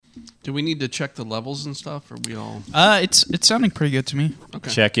Do we need to check the levels and stuff? Or we all? It's sounding pretty good to me. Okay.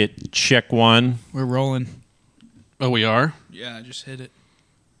 Check it. Check one. We're rolling. Oh, we are? Yeah, I just hit it.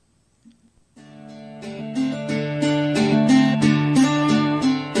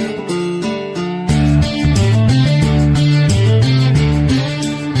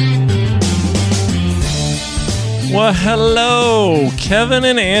 Well, hello, Kevin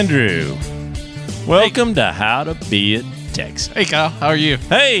and Andrew. Welcome to How to Be a Texan. Hey, Kyle. How are you?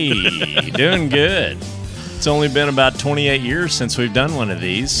 Hey, doing good. It's only been about 28 years since we've done one of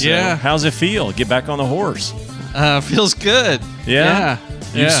these. So Yeah. how's it feel? Get back on the horse. Feels good. Yeah?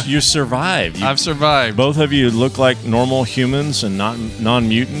 Yeah. You survived. I've survived. Both of you look like normal humans and not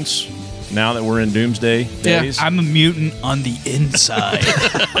non-mutants now that we're in doomsday days. I'm a mutant on the inside.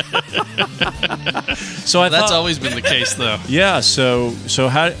 So That's always been the case, though. Yeah, so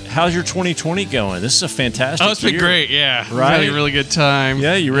how's your 2020 going? This is a fantastic Oh, it's been year. great, yeah. Right? Having a really good time.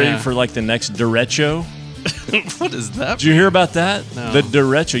 Yeah, you ready for like the next derecho? What is that? Did you hear about that? No. The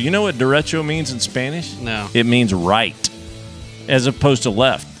derecho. You know what derecho means in Spanish? No. It means right, as opposed to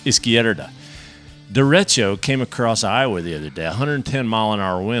left, izquierda. Derecho came across Iowa the other day.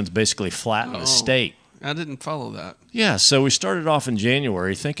 110-mile-an-hour winds basically flattened the state. I didn't follow that. Yeah, so we started off in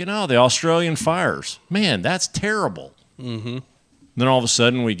January thinking, oh, the Australian fires. Man, that's terrible. Mm-hmm. Then all of a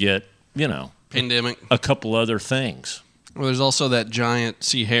sudden we get, Pandemic. a couple other things. Well, there's also that giant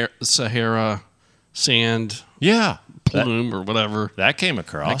Sahara sand Yeah. plume or whatever That came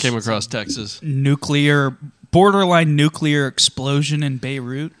across. that came across Texas. Borderline nuclear explosion in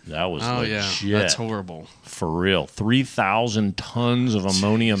Beirut. That was Oh, legit. yeah. That's horrible. For real. 3,000 tons of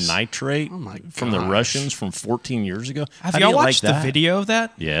ammonium nitrate from the gosh. Russians from 14 years ago. Have How do y'all you like watched the that? video of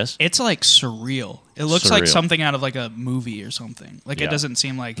that? Yes. It's like surreal. It looks like Surreal. something out of like a movie or something. Like Yeah. it doesn't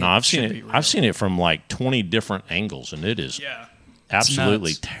seem like No, it I've seen should it. be real. I've seen it from like 20 different angles, and it is Yeah.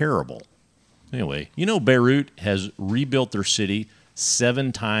 absolutely nuts. terrible. Anyway, Beirut has rebuilt their city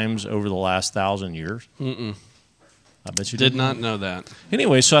 7 times over the last 1,000 years. I bet you Did not know that.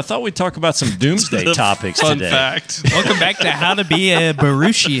 Anyway, so I thought we'd talk about some doomsday topics Fun today. fact. Welcome back to How to Be a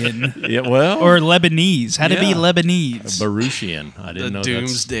Baruchian Yeah, well, or Lebanese. How to be Yeah. Lebanese. Baruchian. I The didn't know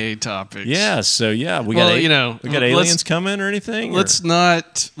doomsday topics. Yeah, so yeah, we Well, got you know, we got let's- aliens coming or anything? Let's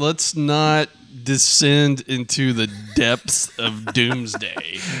not descend into the depths of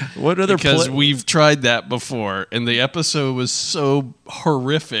doomsday what other because pla- we've tried that before, and the episode was so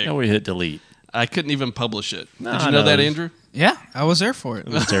horrific. Yeah, we hit delete. I couldn't even publish it. No, Did you know no. that, Andrew? Yeah, I was there for it.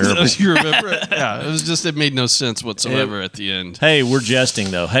 It was terrible. You remember it? Yeah, it made no sense whatsoever at the end. Hey, we're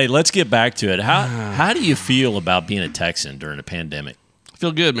jesting though. Hey, let's get back to it. How do you feel about being a Texan during a pandemic? I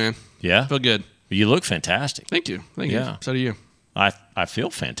feel good, man. Yeah, I feel good. you look fantastic. Thank you. Yeah. So do you. I feel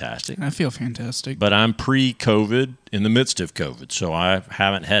fantastic. I feel fantastic. But I'm pre-COVID, in the midst of COVID, so I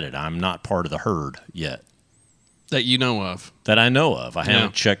haven't had it. I'm not part of the herd yet That you know of. that I know of. I Yeah.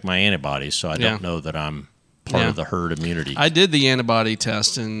 haven't checked my antibodies, so I Yeah. don't know that I'm part Yeah. of the herd immunity. I did the antibody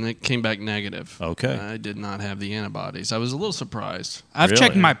test, and it came back negative. Okay. I did not have the antibodies. I was a little surprised. I've Really?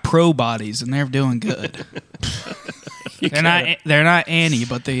 checked my pro bodies and they're doing good. They're not anti,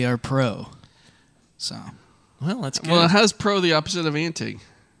 but they are pro. So Well, that's good. Well, how's pro the opposite of anti?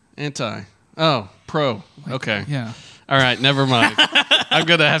 Anti. Oh, pro. Okay. yeah. All right, never mind. I'm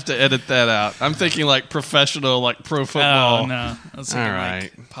going to have to edit that out. I'm thinking like professional, like pro football. Oh no. That's All right.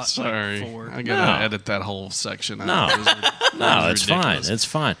 Sorry. I got to No. edit that whole section out. No. It was no, it's fine. ridiculous. It's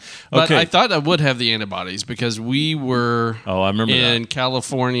fine. But Okay. I thought I would have the antibodies because we were I remember in that.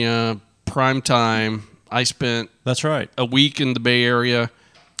 California prime time. I spent That's right. a week in the Bay Area.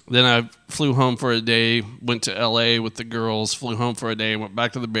 Then I flew home for a day, went to L.A. with the girls, flew home for a day, went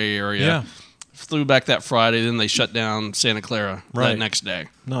back to the Bay Area. Yeah. Flew back that Friday, then they shut down Santa Clara Right. that next day.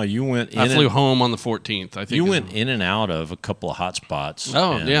 No, you went in. I flew home on the 14th, I think. You went in and out of a couple of hot spots.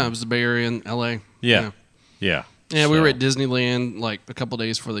 Oh, and- yeah, it was the Bay Area and L.A. Yeah. Yeah. Yeah, we So, were at Disneyland like a couple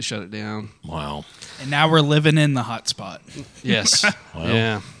days before they shut it down. Wow. And now we're living in the hot spot. Yes. Well,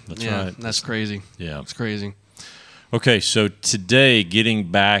 yeah. that's yeah, right. That's crazy. Yeah. It's crazy. Okay, so today, getting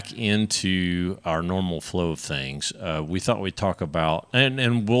back into our normal flow of things, we thought we'd talk about,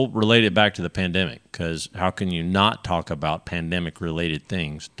 and we'll relate it back to the pandemic, because how can you not talk about pandemic-related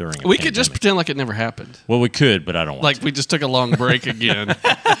things during a We pandemic? could just pretend like it never happened. Well, we could, but I don't want Like to. we just took a long break again.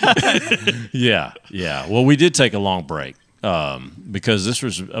 Yeah. Well, we did take a long break because this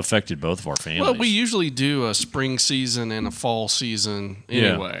was affected both of our families. Well, we usually do a spring season and a fall season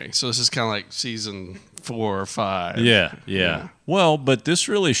anyway. So this is kind of like season 4 or 5. Yeah. Well, but this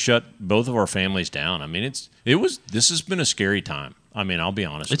really shut both of our families down. I mean, this has been a scary time. I mean, I'll be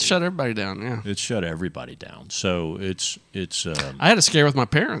honest. It shut everybody down. Yeah. It shut everybody down. So it's. I had a scare with my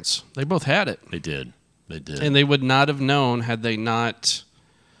parents. They both had it. They did. And they would not have known had they not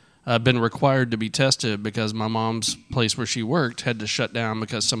been required to be tested, because my mom's place where she worked had to shut down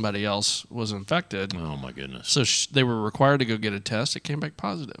because somebody else was infected. Oh, my goodness. So they were required to go get a test. It came back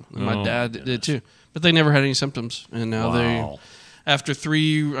positive. And my dad did too. But they never had any symptoms. And now they, after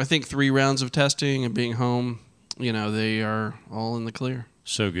three rounds of testing and being home, they are all in the clear.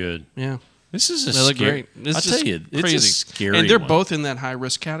 So good. Yeah. This is they look great. I'll tell you, crazy. It's a scary and they're one. both in that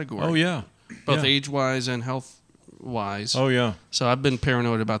high-risk category. Oh, yeah. Both age-wise and health-wise. Oh, yeah. So I've been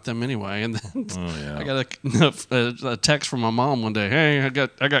paranoid about them anyway. And then I got a text from my mom one day. Hey, I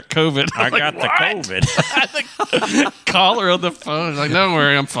got COVID. I got the COVID. Call her on the phone. She's like, don't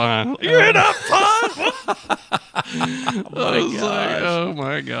worry, I'm fine. You're not fine. Oh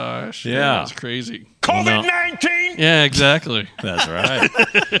my gosh. Yeah. It's crazy. COVID-19. Yeah, exactly. That's right.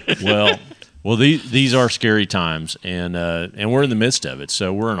 Well, these are scary times, and we're in the midst of it.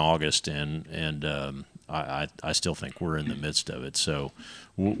 So we're in August, and I still think we're in the midst of it. So,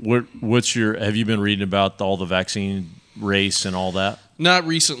 what's your? Have you been reading about all the vaccine race and all that? Not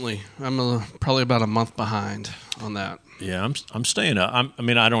recently. I'm probably about a month behind on that. Yeah, I'm staying up.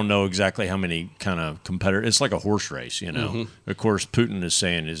 I don't know exactly how many kind of competitors. It's like a horse race, Of course, Putin is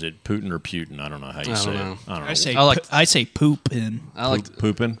saying, is it Putin or Putin? I don't know how you say it. I don't know. I say poopin. I like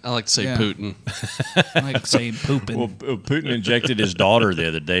Poopin. I like to say Yeah. Putin. I like saying poopin. Well, Putin injected his daughter the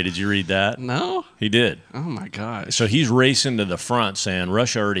other day. Did you read that? No. He did. Oh my gosh. So he's racing to the front, saying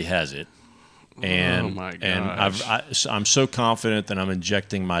Russia already has it. And, oh my gosh. and I'm so confident that I'm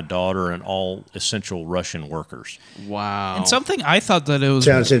injecting my daughter and all essential Russian workers. Wow. And something I thought that it was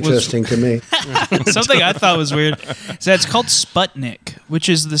Sounds interesting to me. something I thought was weird is that it's called Sputnik, which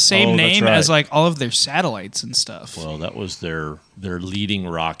is the same Oh, that's name right. as like all of their satellites and stuff. Well, that was their leading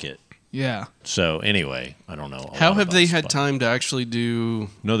rocket. Yeah. So anyway, I don't know. How have they had time to actually do?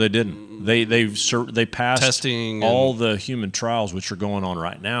 No, they didn't. They passed Testing all the human trials, which are going on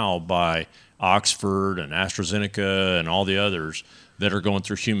right now by Oxford and AstraZeneca and all the others that are going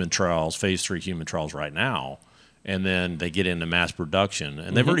through human trials, phase 3 human trials right now. And then they get into mass production.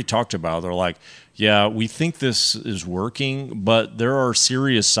 And they've already talked about it. They're like, yeah, we think this is working, but there are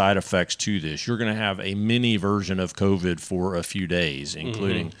serious side effects to this. You're going to have a mini version of COVID for a few days,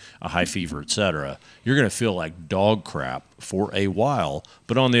 including a high fever, et cetera. You're going to feel like dog crap for a while.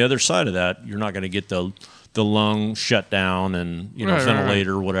 But on the other side of that, you're not going to get the lung shut down and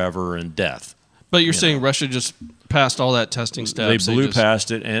ventilator, whatever, and death. But you're saying Russia just passed all that testing steps. They blew past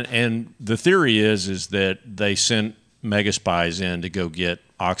it, and the theory is that they sent mega spies in to go get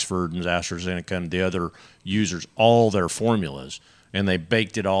Oxford and AstraZeneca and the other users all their formulas, and they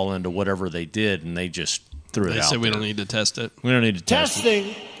baked it all into whatever they did, and they just threw it out. They said we there. don't need to test it. We don't need to test it.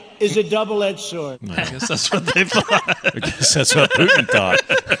 Testing is a double-edged sword. I guess that's what they thought. I guess that's what Putin thought.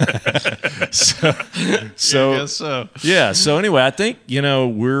 I guess so. Yeah. So anyway, I think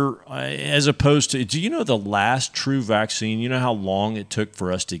we're as opposed to. Do you know the last true vaccine? You know how long it took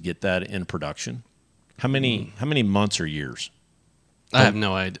for us to get that in production? How many months or years? I have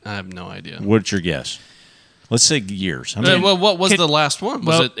no idea. What's your guess? Let's say years. How many? Well, what was the last one?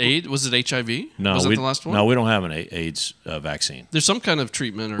 Was well- it AIDS? Was it HIV? No, was it the last one? No, we don't have an AIDS vaccine. There's some kind of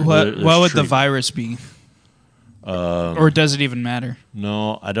treatment or What there's would the treatment. virus be? Or does it even matter?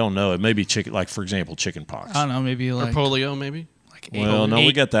 No, I don't know. It may be chicken. Like for example, chicken pox. I don't know. Maybe or like polio, maybe. like Well, no,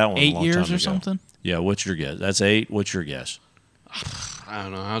 we got that one a 8 long years time or ago. something. Yeah. What's your guess? That's 8. What's your guess? I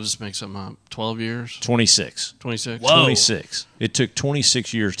don't know. I'll just make something up. 12 years, 26. 26. Whoa. 26. It took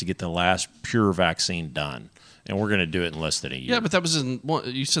 26 years to get the last pure vaccine done, and we're going to do it in less than a year. Yeah, but that was in.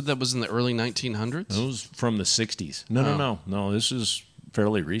 You said that was in the early 1900s. It was from the 60s. No. This is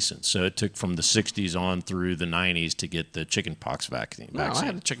fairly recent. So it took from the 60s on through the 90s to get the chickenpox vaccine. No, I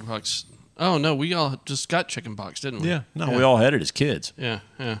had a chickenpox. Oh no, we all just got chickenpox, didn't we? Yeah. No, we all had it as kids. Yeah.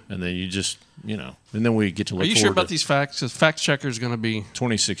 And then you just, and then we get to look Are you forward sure about to these facts? Because fact checker's going to be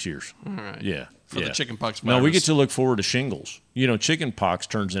 26 years. all right. Yeah. For the chickenpox virus. No, we get to look forward to shingles. Chickenpox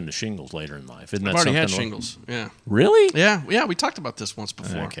turns into shingles later in life. Isn't that I've already had something? shingles. Yeah. Really? Yeah. We talked about this once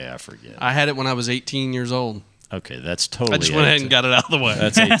before. Okay, I forget. I had it when I was 18 years old. Okay, that's totally. I just went ahead and got it out of the way.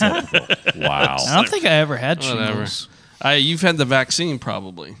 That's atypical. Wow. I don't think I ever had Whatever. shingles. You've had the vaccine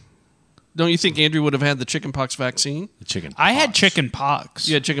probably. Don't you think Andrew would have had the chickenpox vaccine? The chicken. I had pox. chicken pox.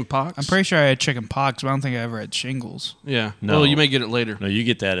 You had chickenpox? I'm pretty sure I had chicken pox, but I don't think I ever had shingles. Yeah. No. Well, you may get it later. No, you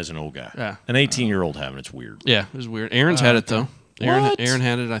get that as an old guy. Yeah. An 18-year-old having it's weird. Yeah, it was weird. Aaron's had it though. What? Aaron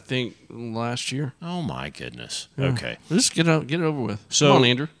had it, I think, last year. Oh my goodness. Okay. Just get it over with. So Come on,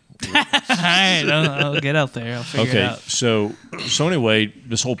 Andrew. All right, I'll get out there. I'll figure it Okay, out. so anyway,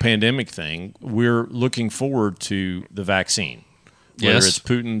 this whole pandemic thing, we're looking forward to the vaccine, whether Yes. it's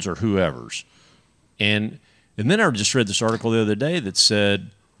Putin's or whoever's. And then I just read this article the other day that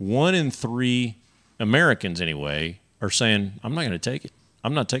said 1 in 3 Americans, anyway, are saying, I'm not going to take it.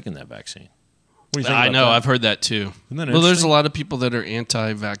 I'm not taking that vaccine. What do you think I about know. that? I've heard that too. Isn't that Well, there's a interesting? lot of people that are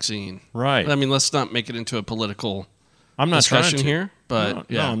anti-vaccine. Right. I mean, let's not make it into a political I'm not trying discussion to. here, but no,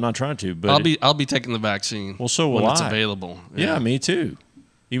 yeah, no, I'm not trying to. But I'll be taking the vaccine. Well, so will when it's I. available. yeah, me too.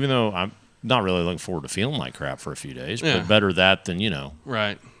 Even though I'm not really looking forward to feeling like crap for a few days, Yeah. but better that than,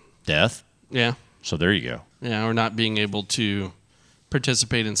 Right. death. Yeah. So there you go. Yeah. Or not being able to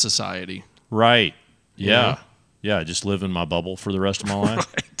participate in society. Right. Yeah. Yeah. Yeah, just live in my bubble for the rest of my life.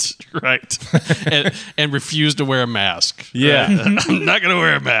 Right. and refuse to wear a mask. Yeah. Right. I'm not going to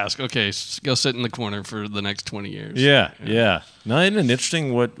wear a mask. Okay. Go sit in the corner for the next 20 years. Yeah. Now, isn't it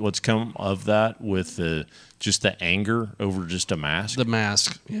interesting what's come of that with just the anger over just a mask? The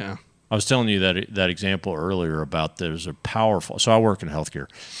mask. Yeah. I was telling you that example earlier about there's a powerful. So I work in healthcare,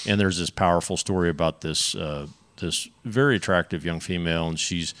 and there's this powerful story about this this very attractive young female, and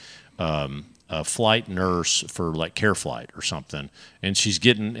she's a flight nurse for like Care Flight or something, and she's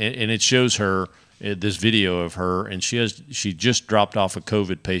getting, and it shows her this video of her, and she just dropped off a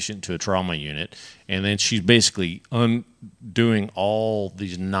COVID patient to a trauma unit, and then she's basically undoing all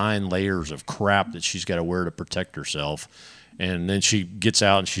these 9 layers of crap that she's got to wear to protect herself. And then she gets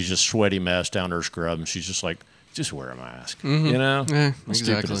out and she's just sweaty mess down to her scrub, and she's just like, just wear a mask. You know? Yeah, How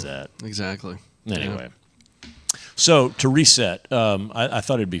stupid is that? Exactly. Anyway. So to reset, I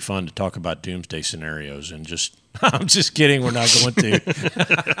thought it'd be fun to talk about doomsday scenarios and just, I'm just kidding. We're not going to.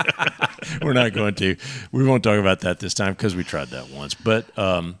 We're not going to. We won't talk about that this time because we tried that once. But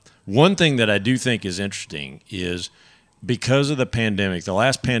one thing that I do think is interesting is because of the pandemic, the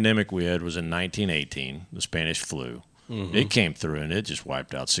last pandemic we had was in 1918, the Spanish flu. Mm-hmm. It came through and it just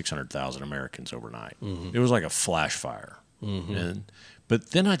wiped out 600,000 Americans overnight. Mm-hmm. It was like a flash fire. Mm-hmm.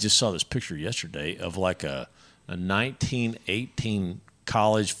 But then I just saw this picture yesterday of like a 1918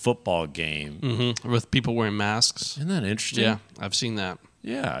 college football game. With people wearing masks. Isn't that interesting? Yeah, I've seen that.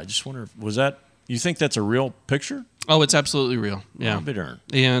 Yeah, I just wonder, was that, you think that's a real picture? Oh, it's absolutely real. Yeah. I'll be darned.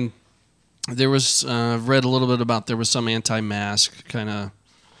 And there was, I've read a little bit about, there was some anti-mask kind of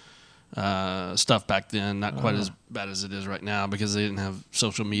stuff back then, not quite as bad as it is right now because they didn't have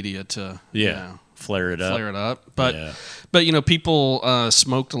social media to flare it up. But people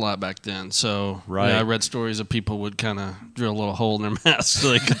smoked a lot back then, so right. I read stories of people would kind of drill a little hole in their mask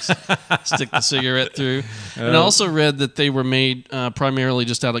so they could stick the cigarette through. And I also read that they were made primarily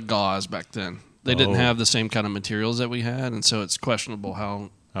just out of gauze back then. They didn't have the same kind of materials that we had, and so it's questionable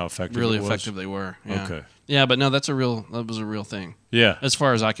how effective effective they were. Yeah. Okay. Yeah, but no, that was a real thing. Yeah. As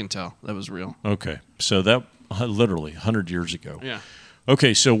far as I can tell, that was real. Okay. So that literally 100 years ago. Yeah.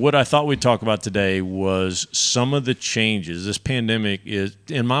 Okay, so what I thought we'd talk about today was some of the changes. This pandemic is,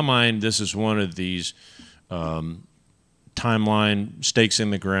 in my mind, this is one of these timeline stakes in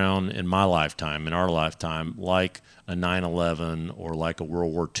the ground in my lifetime, in our lifetime, like a 9/11 or like a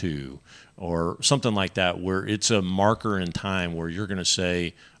World War II or something like that, where it's a marker in time where you're going to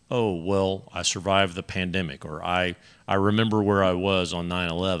say, oh, well, I survived the pandemic, or I remember where I was on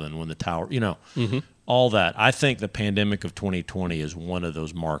 9/11 when the tower, all that. I think the pandemic of 2020 is one of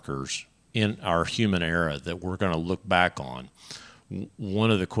those markers in our human era that we're going to look back on. One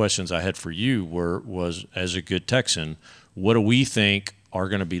of the questions I had for you was, as a good Texan, what do we think are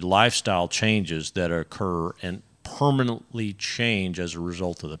going to be lifestyle changes that occur and permanently change as a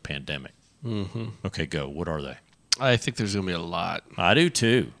result of the pandemic? Mm-hmm. Okay, go. What are they? I think there's going to be a lot. I do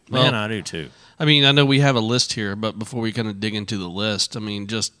too. Man, I do too. I mean, I know we have a list here, but before we kind of dig into the list, I mean,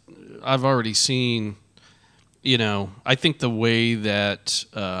 I've already seen, I think the way that,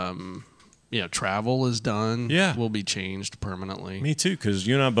 travel is done will be changed permanently. Me too, because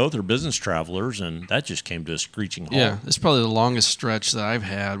you and I both are business travelers, and that just came to a screeching halt. Yeah, it's probably the longest stretch that I've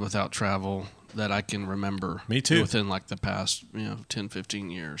had without travel that I can remember. Me too. Within like the past, 10, 15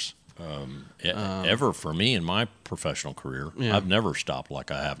 years. Ever for me in my professional career, I've never stopped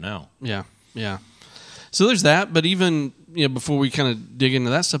like I have now. Yeah. So there's that, but even before we kind of dig into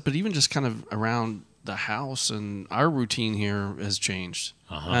that stuff, but even just kind of around the house and our routine here has changed.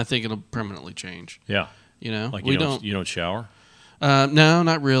 And I think it'll permanently change. Yeah, like you don't shower. No,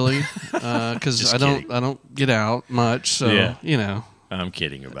 not really, because I don't get out much. So I'm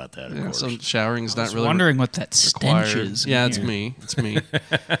kidding about that. Of course, so showering's not really wondering what that stench required. is. It's me.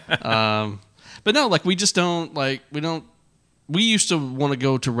 But no, like we just don't we used to want to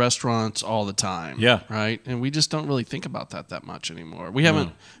go to restaurants all the time. Yeah. Right? And we just don't really think about that much anymore. We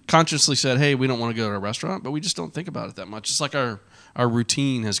haven't consciously said, hey, we don't want to go to a restaurant, but we just don't think about it that much. It's like our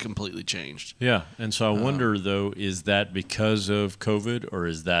routine has completely changed. Yeah. And so I wonder, though, is that because of COVID, or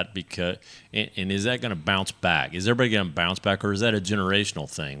is that because, and is that going to bounce back? Is everybody going to bounce back, or is that a generational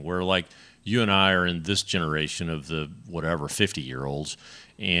thing where, like, you and I are in this generation of the, 50-year-olds,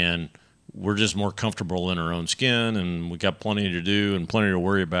 and we're just more comfortable in our own skin, and we got plenty to do and plenty to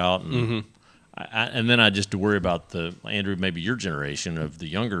worry about. And, and then I just worry about Andrew, maybe your generation of the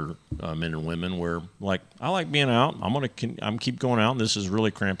younger men and women where, like, I like being out. I'm keep going out, and this is really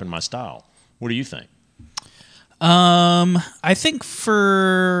cramping my style. What do you think? I think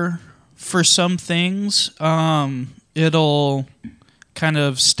for some things, it'll kind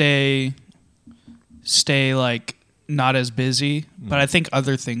of stay like not as busy, but I think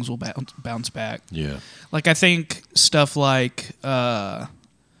other things will bounce back. Yeah. Like I think stuff like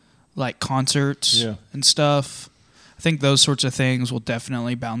concerts and stuff. I think those sorts of things will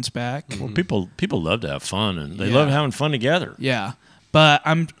definitely bounce back. Well, people love to have fun, and they love having fun together. Yeah. But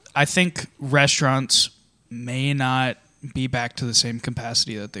I think restaurants may not be back to the same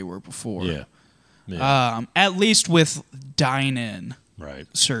capacity that they were before. Yeah. At least with dine-in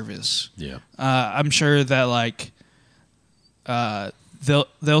service. Yeah. I'm sure that like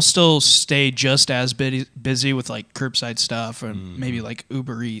they'll still stay just as busy with like curbside stuff and maybe like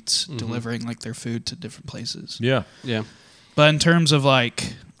Uber Eats delivering like their food to different places. Yeah. Yeah. But in terms of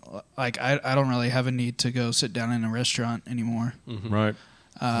like I don't really have a need to go sit down in a restaurant anymore. Right.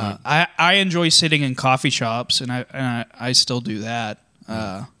 I enjoy sitting in coffee shops, and I still do that.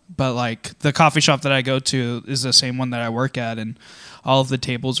 But like the coffee shop that I go to is the same one that I work at, and all of the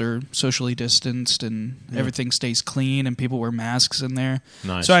tables are socially distanced, and everything stays clean, and people wear masks in there.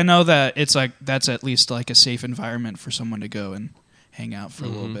 Nice. So I know that it's like that's at least like a safe environment for someone to go and hang out for a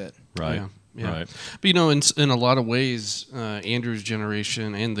little bit. Right. Yeah. Yeah. Right. But, you know, in a lot of ways, Andrew's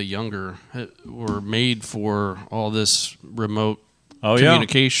generation and the younger were made for all this remote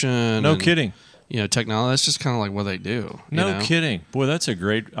communication. No kidding. You know, technology, that's just kind of like what they do. No kidding. Boy, that's a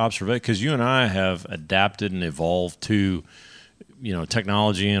great observation, because you and I have adapted and evolved to, you know,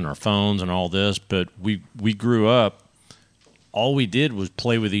 technology and our phones and all this, but we grew up, all we did was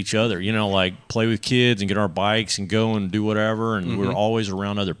play with each other, you know, like play with kids and get our bikes and go and do whatever, and we were always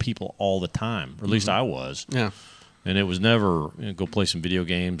around other people all the time, or at least I was. Yeah. And it was never go play some video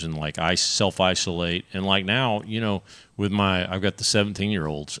games and like self-isolate. And like now, you know, with I've got the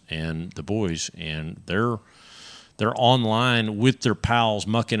 17-year-olds and the boys, and they're online with their pals,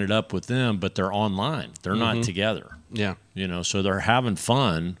 mucking it up with them, but they're online. They're not together. Yeah. You know, so they're having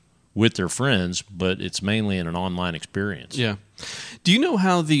fun with their friends, but it's mainly in an online experience. Yeah. Do you know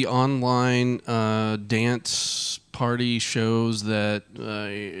how the online dance party shows that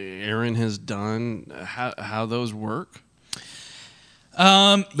Aaron has done, how those work?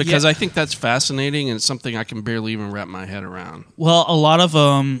 Because I think that's fascinating, and it's something I can barely even wrap my head around. Well, a lot of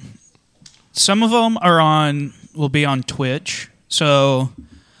them, some of them will be on Twitch. So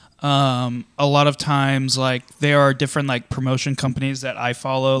a lot of times, like, there are different like promotion companies that I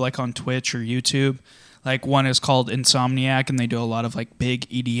follow, like on Twitch or YouTube. Like one is called Insomniac, and they do a lot of like big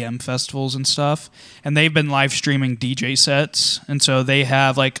EDM festivals and stuff. And they've been live streaming DJ sets, and so they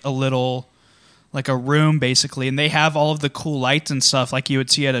have like a little, like a room basically, and they have all of the cool lights and stuff like you would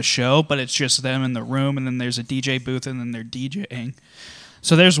see at a show, but it's just them in the room, and then there's a DJ booth, and then they're DJing.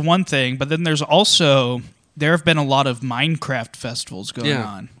 So there's one thing, but then there have been a lot of Minecraft festivals going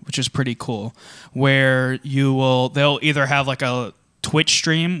on, which is pretty cool, where they'll either have like a Twitch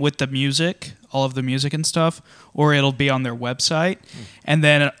stream with the music, all of the music and stuff, or it'll be on their website. And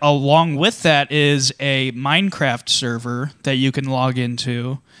then along with that is a Minecraft server that you can log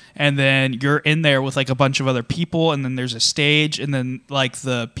into, and then you're in there with like a bunch of other people, and then there's a stage, and then like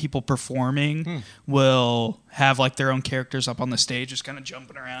the people performing will have like their own characters up on the stage, just kind of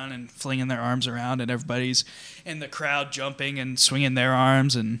jumping around and flinging their arms around, and everybody's in the crowd jumping and swinging their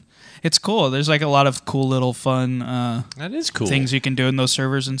arms, and it's cool. There's like a lot of cool little fun that is cool things you can do in those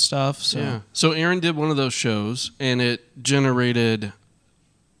servers and stuff. So. Yeah. So Aaron did one of those shows, and it generated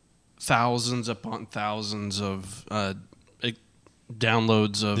thousands upon thousands of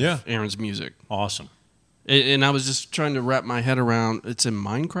downloads of Aaron's music. Awesome. And I was just trying to wrap my head around, it's in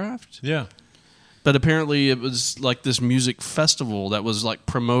Minecraft? Yeah. But apparently it was like this music festival that was like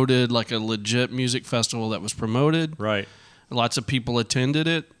promoted, like a legit music festival that was promoted. Right. Lots of people attended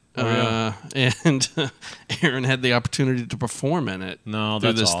it, and Aaron had the opportunity to perform in it. No,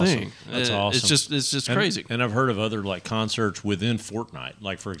 through that's this awesome. thing. That's awesome. It's just crazy. And I've heard of other like concerts within Fortnite,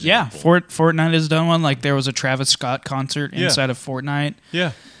 like for Yeah, example. Fortnite has done one. Like there was a Travis Scott concert inside of Fortnite.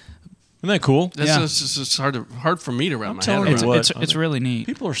 Yeah. Isn't that cool? It's hard for me to wrap my head telling around. you It's really neat.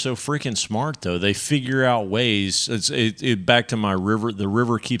 People are so freaking smart, though. They figure out ways. Back to my river. The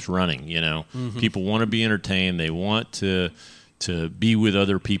river keeps running. People want to be entertained. They want to be with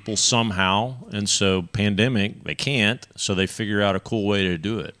other people somehow. And so, pandemic, they can't. So they figure out a cool way to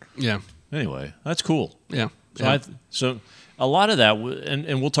do it. Yeah. Anyway, that's cool. Yeah. So a lot of that,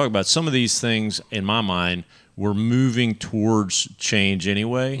 and we'll talk about some of these things. In my mind, we're moving towards change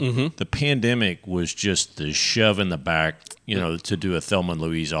anyway. Mm-hmm. The pandemic was just the shove in the back, to do a Thelma and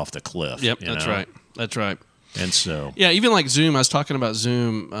Louise off the cliff. Yep, that's right. That's right. And so, yeah, even like Zoom. I was talking about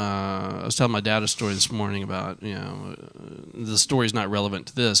Zoom. I was telling my dad a story this morning about the story's not relevant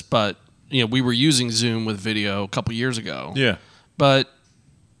to this, but we were using Zoom with video a couple years ago. Yeah, but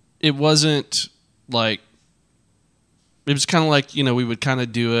it wasn't like. It was kind of like, we would kind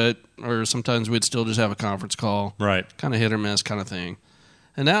of do it, or sometimes we'd still just have a conference call. Right. Kind of hit or miss kind of thing.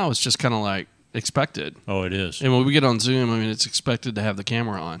 And now it's just kind of like expected. Oh, it is. And when we get on Zoom, it's expected to have the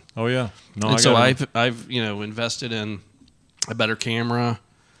camera on. Oh, yeah. No, and so I've invested in a better camera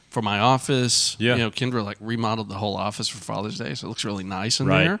for my office. Yeah. Kendra remodeled the whole office for Father's Day, so it looks really nice in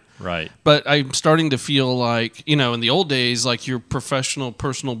there. Right. But I'm starting to feel like, in the old days, like your professional,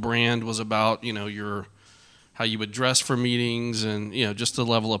 personal brand was about, your how you would dress for meetings and, just the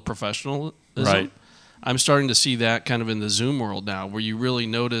level of professionalism. Right. I'm starting to see that kind of in the Zoom world now, where you really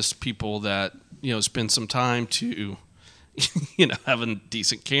notice people that, spend some time to, have a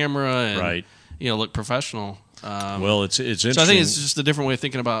decent camera and, look professional. Well, it's interesting. So I think it's just a different way of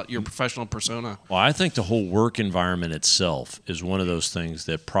thinking about your professional persona. Well, I think the whole work environment itself is one of those things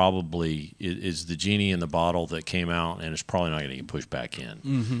that probably is the genie in the bottle that came out, and it's probably not going to get pushed back in.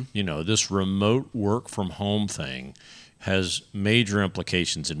 Mm-hmm. This remote work from home thing has major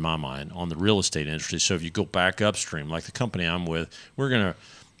implications in my mind on the real estate industry. So if you go back upstream, like the company I'm with, we're going to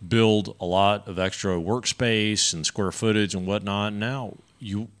build a lot of extra workspace and square footage and whatnot. Now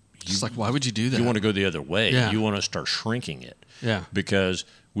It's like, why would you do that? You want to go the other way. Yeah. You want to start shrinking it. Yeah. Because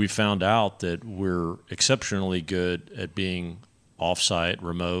we found out that we're exceptionally good at being off-site,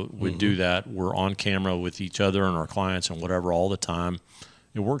 remote. We do that. We're on camera with each other and our clients and whatever all the time.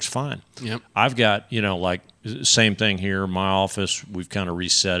 It works fine. Yep. I've got, same thing here. My office, we've kind of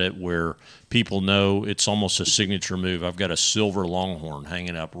reset it where people know it's almost a signature move. I've got a silver Longhorn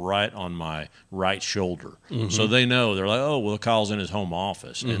hanging up right on my right shoulder. Mm-hmm. So they know. They're like, oh, well, Kyle's in his home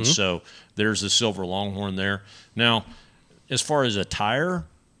office. Mm-hmm. And so there's the silver Longhorn there. Now, as far as attire,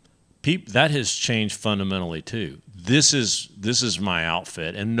 that has changed fundamentally too. This is my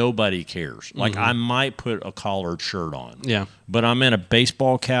outfit, and nobody cares. Like, I might put a collared shirt on. Yeah. But I'm in a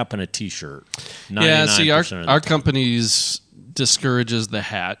baseball cap and a T-shirt. Yeah, see, our time. company's discourages the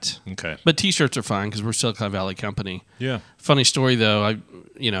hat. Okay. But T-shirts are fine because we're Silicon Valley company. Yeah. Funny story, though.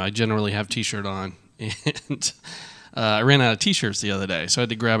 I generally have T-shirt on, and I ran out of T-shirts the other day, so I had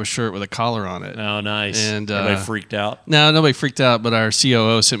to grab a shirt with a collar on it. Oh, nice. And everybody freaked out? No, nobody freaked out, but our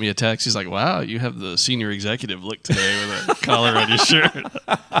COO sent me a text. He's like, wow, you have the senior executive look today with a collar on your shirt.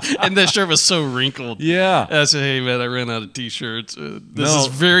 And that shirt was so wrinkled. Yeah. I said, hey, man, I ran out of T-shirts. This is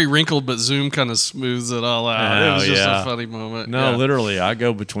very wrinkled, but Zoom kind of smooths it all out. It was just a funny moment. No, literally, I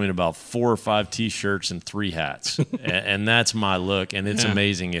go between about 4 or 5 T-shirts and 3 hats. and that's my look, and it's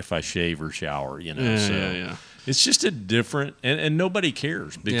amazing if I shave or shower, Yeah. It's just a different, and nobody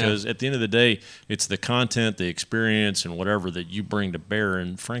cares because at the end of the day, it's the content, the experience, and whatever that you bring to bear.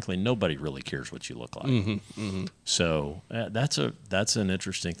 And frankly, nobody really cares what you look like. Mm-hmm, mm-hmm. So that's an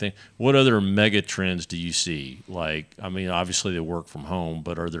interesting thing. What other mega trends do you see? Like, obviously they work from home,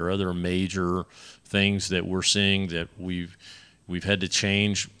 but are there other major things that we're seeing that we've had to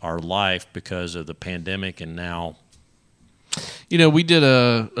change our life because of the pandemic and now? We did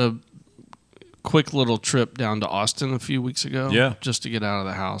a quick little trip down to Austin a few weeks ago, just to get out of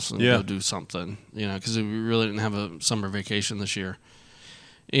the house and go do something, because we really didn't have a summer vacation this year.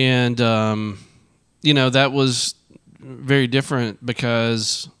 And, that was very different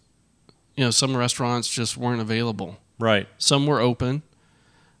because, some restaurants just weren't available. Right. Some were open,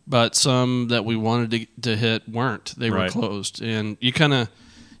 but some that we wanted to hit weren't. They were closed. And you can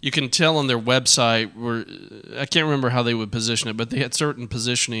tell on their website I can't remember how they would position it, but they had certain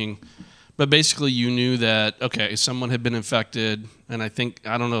positioning. But basically, you knew that, okay, someone had been infected, and I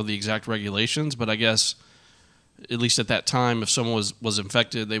don't know the exact regulations, but I guess at least at that time, if someone was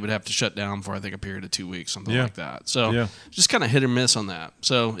infected, they would have to shut down for, I think, a period of 2 weeks, something like that. So just kind of hit or miss on that.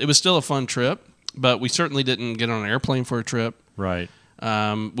 So it was still a fun trip, but we certainly didn't get on an airplane for a trip. Right.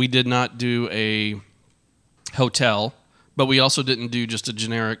 We did not do a hotel, but we also didn't do just a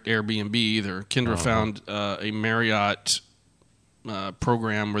generic Airbnb either. Kendra found a Marriott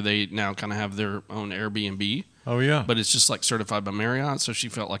program where they now kind of have their own Airbnb. Oh, yeah. But it's just like certified by Marriott, so she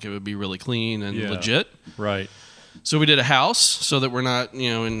felt like it would be really clean and legit. Right. So we did a house so that we're not,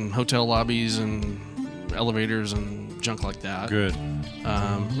 in hotel lobbies and elevators and junk like that. Good.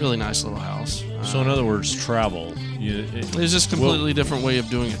 Really nice little house. So in other words, travel. It's just a completely different way of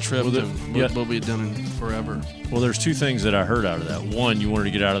doing a trip than what we had done in forever. Well, there's two things that I heard out of that. One, you wanted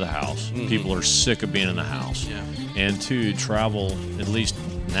to get out of the house. Mm-hmm. People are sick of being in the house. Yeah. And two, travel, at least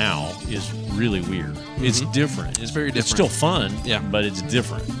now, is really weird. Mm-hmm. It's different. It's very different. It's still fun, yeah, but it's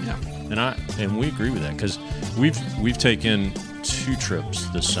different. Yeah. And we agree with that because we've taken 2 trips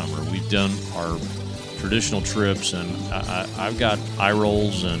this summer. We've done our traditional trips, and I've got eye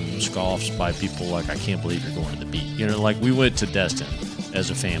rolls and scoffs by people like, I can't believe you're going to the beach. Like we went to Destin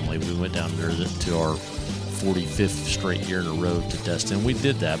as a family. We went down there to our 45th straight year in a row to Destin. We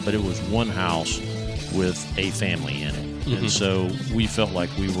did that, but it was one house with a family in it. Mm-hmm. And so we felt like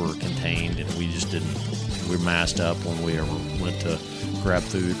we were contained, and we just we were masked up when we ever went to grab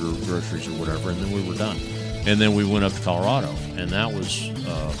food or groceries or whatever, and then we were done. And then we went up to Colorado, and that was,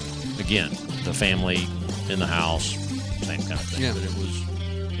 again, the family in the house, same kind of thing. Yeah. But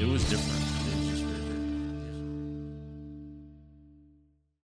it was different.